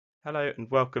Hello and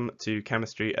welcome to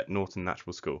Chemistry at Norton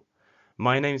Natural School.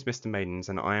 My name is Mr. Maidens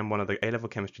and I am one of the A-level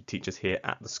chemistry teachers here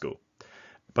at the school.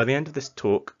 By the end of this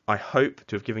talk, I hope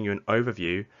to have given you an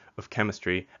overview of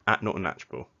chemistry at Norton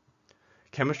Natural.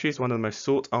 Chemistry is one of the most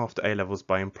sought after A-levels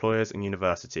by employers and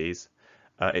universities.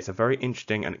 It's a very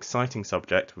interesting and exciting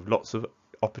subject with lots of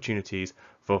opportunities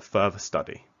for further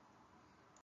study.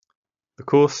 The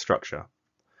course structure.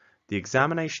 The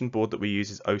examination board that we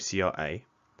use is OCRA.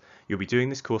 You'll be doing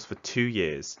this course for 2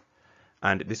 years,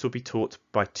 and this will be taught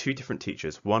by 2 different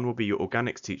teachers. One will be your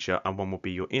organics teacher and one will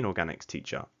be your inorganics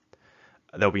teacher.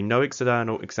 There'll be no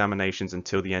external examinations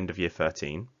until the end of year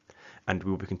 13, and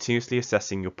we will be continuously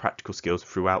assessing your practical skills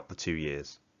throughout the 2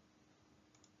 years.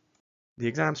 The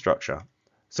exam structure.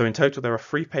 So in total there are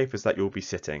 3 papers that you'll be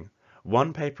sitting.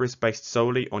 One paper is based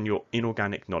solely on your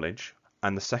inorganic knowledge,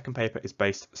 and the second paper is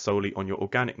based solely on your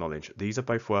organic knowledge. These are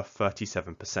both worth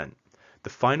 37%. The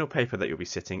final paper that you'll be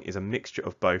sitting is a mixture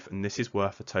of both, and this is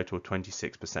worth a total of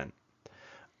 26%.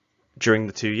 During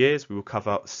the 2 years, we will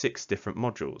cover 6 different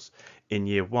modules. In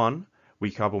year 1, we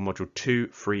cover module 2,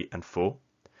 3, and 4,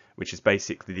 which is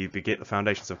basically the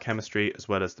foundations of chemistry as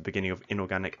well as the beginning of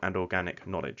inorganic and organic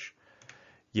knowledge.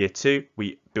 Year 2,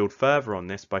 we build further on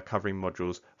this by covering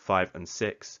modules 5 and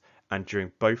 6, and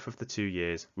during both of the 2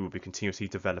 years, we will be continuously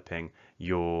developing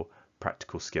your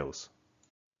practical skills.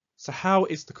 So how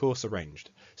is the course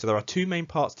arranged? So there are 2 main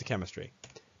parts to chemistry.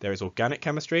 There is organic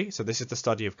chemistry, so this is the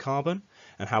study of carbon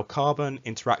and how carbon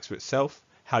interacts with itself,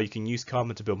 how you can use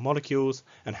carbon to build molecules,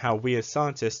 and how we as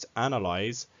scientists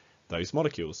analyse those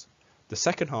molecules. The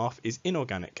second half is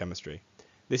inorganic chemistry.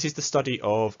 This is the study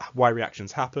of why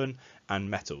reactions happen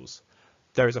and metals.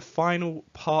 There is a final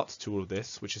part to all of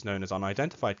this, which is known as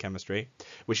unidentified chemistry,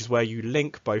 which is where you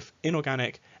link both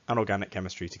inorganic and organic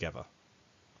chemistry together.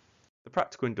 The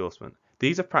practical endorsement.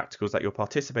 These are practicals that you'll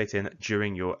participate in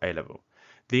during your A-level.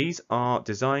 These are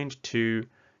designed to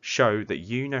show that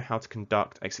you know how to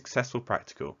conduct a successful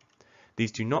practical.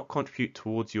 These do not contribute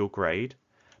towards your grade,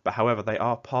 but however they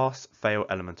are a pass-fail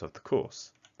element of the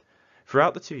course.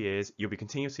 Throughout the 2 years, you'll be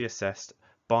continuously assessed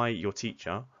by your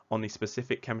teacher on the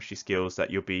specific chemistry skills that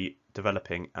you'll be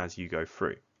developing as you go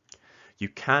through. You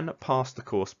can pass the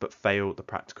course but fail the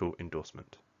practical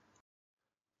endorsement.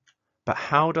 But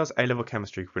how does A-level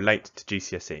chemistry relate to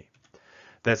GCSE?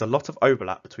 There's a lot of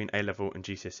overlap between A-level and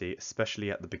GCSE,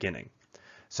 especially at the beginning.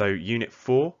 So Unit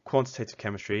 4, Quantitative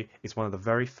Chemistry, is one of the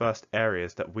very first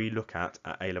areas that we look at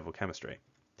A-level chemistry.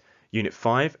 Unit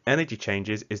 5, Energy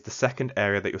Changes, is the second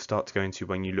area that you'll start to go into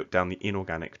when you look down the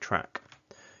inorganic track.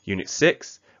 Unit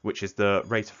 6, which is the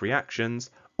rate of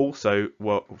reactions, also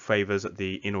favours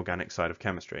the inorganic side of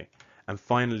chemistry. And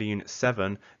finally, Unit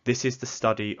 7, this is the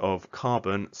study of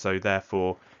carbon, so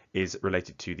therefore is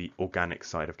related to the organic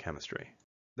side of chemistry.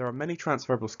 There are many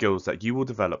transferable skills that you will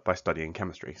develop by studying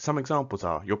chemistry. Some examples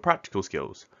are your practical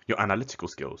skills, your analytical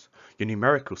skills, your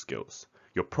numerical skills,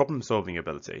 your problem-solving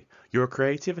ability, your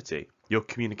creativity, your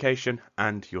communication,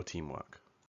 and your teamwork.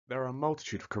 There are a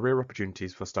multitude of career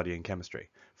opportunities for studying chemistry.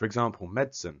 For example,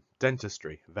 medicine,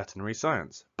 dentistry, veterinary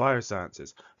science,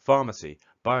 biosciences, pharmacy,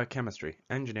 biochemistry,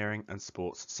 engineering, and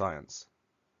sports science.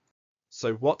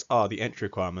 So what are the entry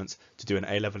requirements to do an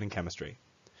A-level in chemistry?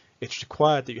 It's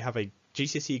required that you have a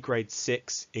GCSE grade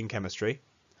 6 in chemistry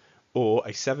or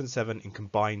a 7/7 in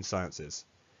combined sciences.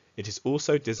 It is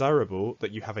also desirable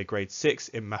that you have a grade 6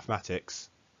 in mathematics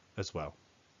as well.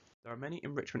 There are many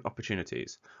enrichment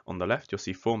opportunities. On the left, you'll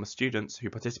see former students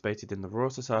who participated in the Royal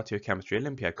Society of Chemistry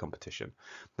Olympiad competition.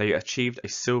 They achieved a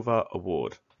silver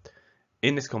award.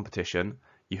 In this competition,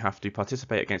 you have to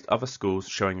participate against other schools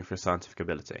showing your scientific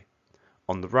ability.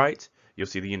 On the right, you'll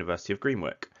see the University of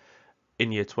Greenwich.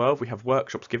 In Year 12, we have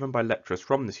workshops given by lecturers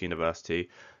from this university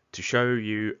to show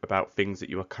you about things that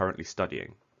you are currently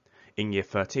studying. In Year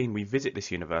 13, we visit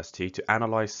this university to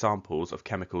analyse samples of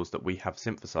chemicals that we have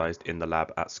synthesised in the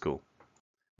lab at school.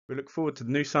 We look forward to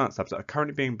the new science labs that are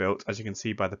currently being built, as you can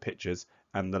see by the pictures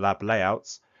and the lab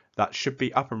layouts, that should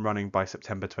be up and running by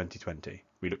September 2020.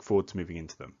 We look forward to moving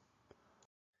into them.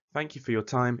 Thank you for your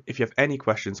time. If you have any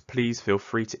questions, please feel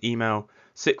free to email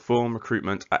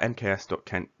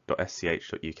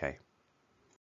sixthformrecruitment@mks.kent.sch.uk.